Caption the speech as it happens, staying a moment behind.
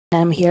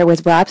I'm here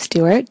with Rob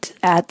Stewart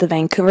at the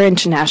Vancouver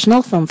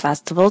International Film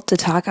Festival to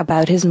talk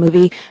about his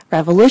movie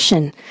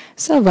Revolution.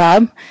 So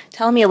Rob,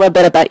 tell me a little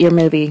bit about your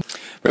movie.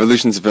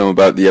 Revolution is a film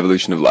about the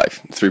evolution of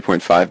life,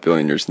 3.5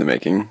 billion years in the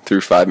making,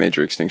 through 5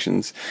 major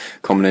extinctions,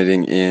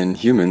 culminating in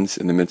humans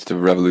in the midst of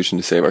a revolution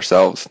to save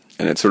ourselves.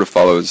 And it sort of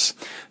follows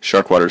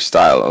Sharkwater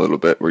style a little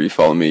bit, where you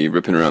follow me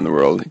ripping around the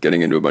world,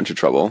 getting into a bunch of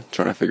trouble,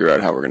 trying to figure out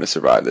how we're going to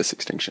survive this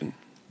extinction.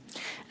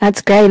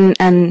 That's great,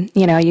 and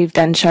you know, you've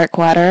done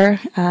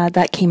Sharkwater.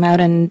 That came out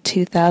in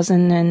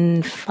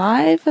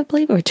 2005, I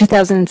believe, or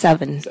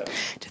 2007.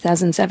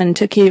 2007.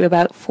 Took you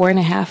about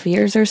 4.5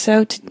 years or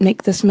so to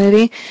make this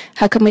movie.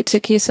 How come it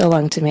took you so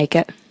long to make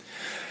it?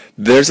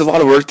 There's a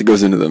lot of work that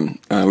goes into them.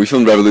 We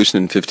filmed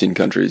Revolution in 15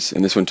 countries,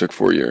 and this one took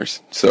 4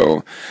 years.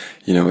 So,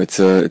 you know, it's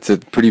a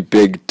pretty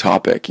big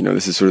topic. You know,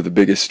 this is sort of the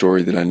biggest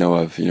story that I know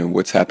of. You know,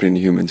 what's happening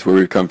to humans, where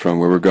we've come from,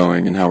 where we're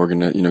going, and how we're going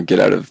to, you know, get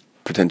out of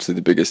potentially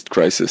the biggest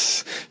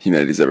crisis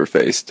humanity's ever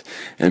faced,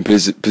 and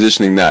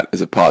positioning that as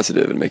a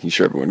positive and making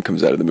sure everyone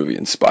comes out of the movie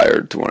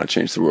inspired to want to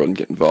change the world and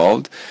get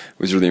involved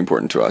was really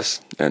important to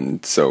us.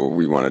 And so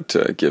we wanted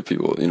to give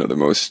people, you know, the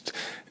most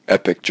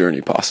epic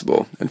journey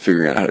possible, and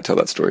figuring out how to tell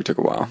that story took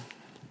a while.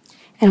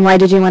 And why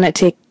did you want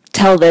to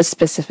tell this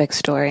specific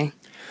story?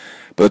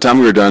 By the time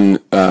we were done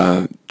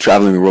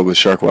traveling the world with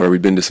Sharkwater,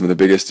 we'd been to some of the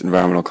biggest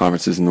environmental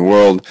conferences in the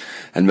world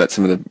and met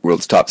some of the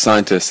world's top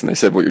scientists, and they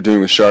said, what you're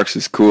doing with sharks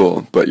is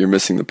cool, but you're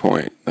missing the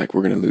point. Like,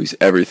 we're going to lose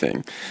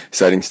everything,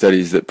 citing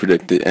studies that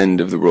predict the end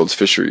of the world's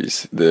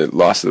fisheries, the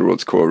loss of the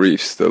world's coral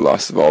reefs, the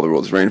loss of all the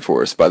world's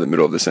rainforests by the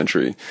middle of the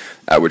century,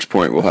 at which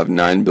point we'll have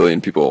 9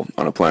 billion people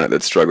on a planet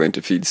that's struggling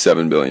to feed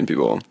 7 billion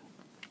people.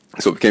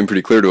 So it became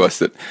pretty clear to us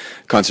that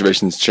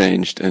conservation's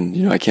changed, and,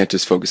 you know, I can't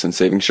just focus on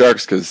saving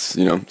sharks because,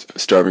 you know,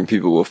 starving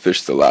people will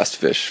fish the last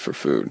fish for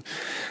food.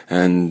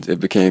 And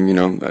it became, you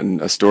know,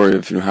 a story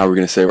of, you know, how we're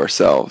going to save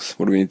ourselves.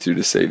 What do we need to do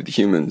to save the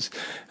humans?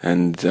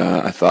 And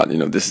I thought, you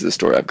know, this is a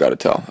story I've got to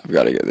tell. I've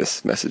got to get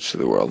this message to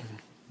the world.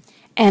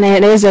 And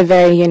it is a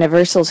very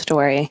universal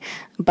story,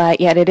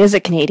 but yet it is a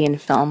Canadian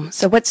film.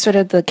 So what's sort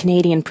of the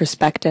Canadian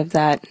perspective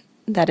that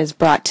is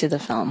brought to the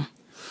film?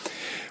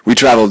 We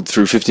traveled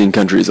through 15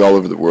 countries all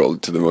over the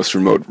world to the most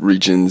remote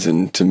regions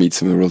and to meet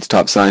some of the world's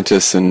top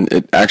scientists, and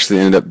it actually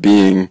ended up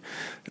being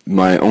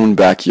my own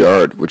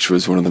backyard, which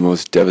was one of the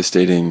most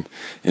devastating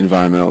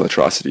environmental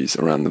atrocities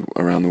around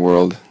the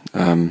world.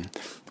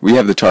 We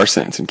have the tar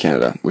sands in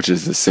Canada, which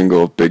is the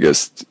single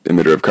biggest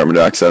emitter of carbon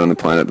dioxide on the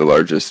planet, the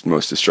largest,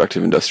 most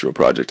destructive industrial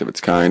project of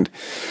its kind.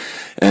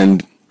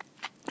 And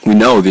we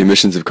know the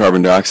emissions of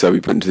carbon dioxide we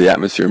put into the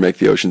atmosphere make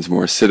the oceans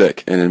more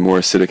acidic, and in more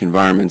acidic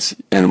environments,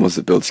 animals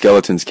that build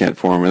skeletons can't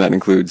form, and that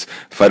includes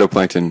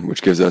phytoplankton,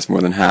 which gives us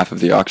more than half of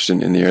the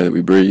oxygen in the air that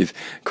we breathe,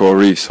 coral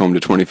reefs, home to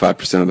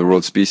 25% of the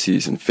world's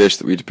species, and fish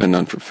that we depend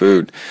on for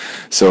food.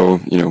 So,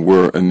 you know,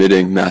 we're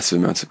emitting massive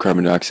amounts of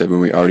carbon dioxide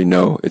when we already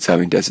know it's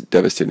having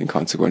devastating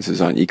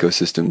consequences on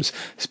ecosystems,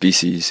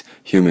 species,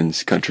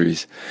 humans,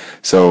 countries.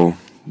 So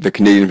the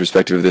Canadian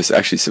perspective of this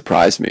actually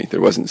surprised me.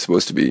 There wasn't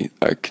supposed to be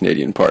a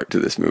Canadian part to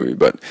this movie,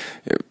 but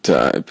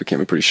it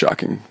became a pretty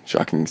shocking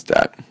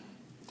stat.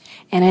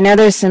 And I know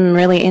there's some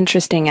really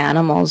interesting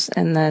animals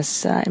in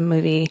this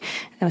movie,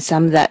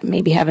 some that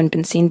maybe haven't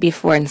been seen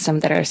before and some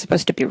that are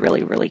supposed to be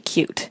really, really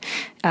cute.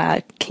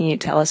 Can you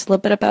tell us a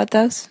little bit about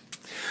those?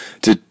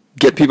 To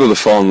get people to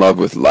fall in love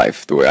with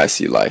life the way I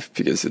see life,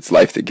 because it's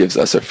life that gives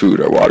us our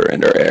food, our water,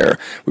 and our air.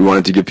 We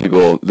wanted to give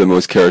people the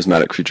most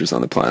charismatic creatures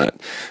on the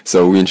planet.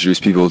 So we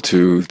introduced people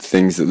to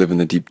things that live in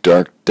the deep,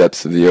 dark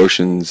depths of the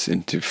oceans,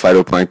 into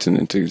phytoplankton,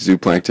 into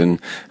zooplankton.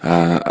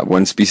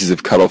 One species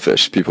of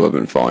cuttlefish people have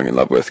been falling in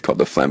love with, called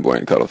the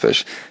flamboyant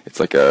cuttlefish.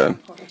 It's like a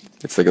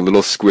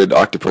little squid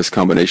octopus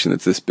combination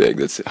that's this big,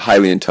 that's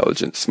highly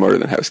intelligent, smarter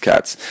than house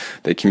cats.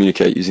 They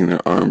communicate using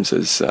their arms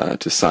as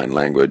to sign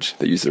language.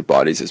 They use their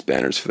bodies as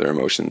banners for their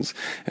emotions,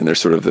 and they're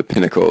sort of the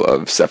pinnacle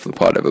of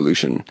cephalopod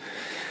evolution.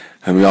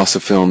 And we also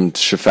filmed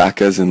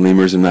shafacas and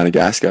lemurs in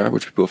Madagascar,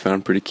 which people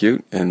found pretty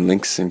cute, and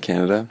lynx in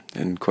Canada,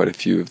 and quite a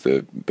few of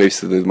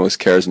basically the most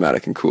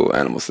charismatic and cool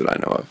animals that I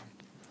know of.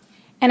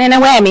 And in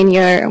a way, I mean,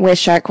 you're with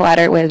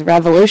Sharkwater, with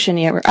Revolution,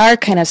 you are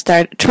kind of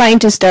trying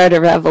to start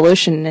a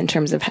revolution in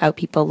terms of how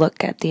people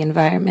look at the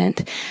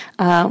environment.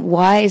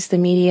 Why is the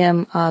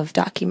medium of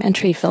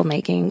documentary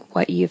filmmaking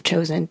what you've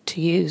chosen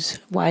to use?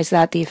 Why is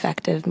that the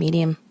effective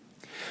medium?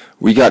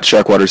 We got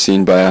Sharkwater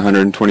seen by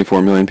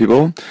 124 million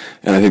people,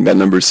 and I think that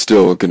number is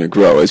still going to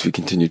grow as we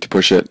continue to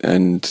push it.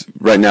 And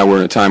right now we're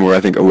in a time where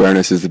I think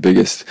awareness is the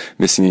biggest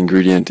missing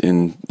ingredient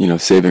in, you know,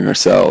 saving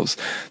ourselves.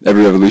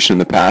 Every revolution in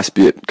the past,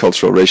 be it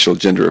cultural, racial,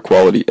 gender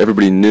equality,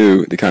 everybody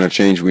knew the kind of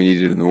change we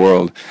needed in the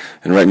world.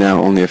 And right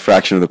now only a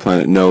fraction of the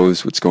planet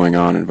knows what's going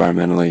on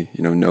environmentally,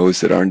 you know,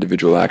 knows that our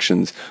individual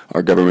actions,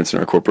 our governments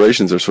and our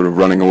corporations are sort of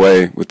running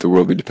away with the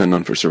world we depend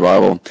on for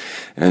survival.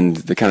 And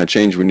the kind of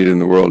change we need in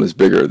the world is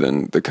bigger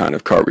than the kind kind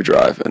of car we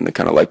drive and the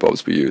kind of light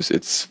bulbs we use.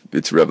 It's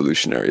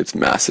revolutionary. It's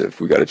massive.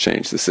 We got to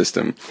change the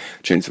system,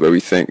 change the way we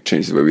think,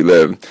 change the way we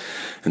live.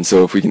 And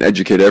so if we can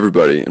educate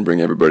everybody and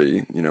bring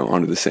everybody,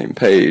 onto the same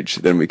page,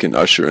 then we can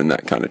usher in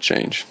that kind of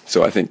change.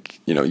 So I think,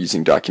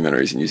 using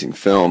documentaries and using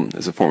film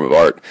as a form of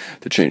art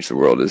to change the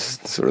world is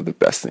sort of the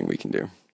best thing we can do.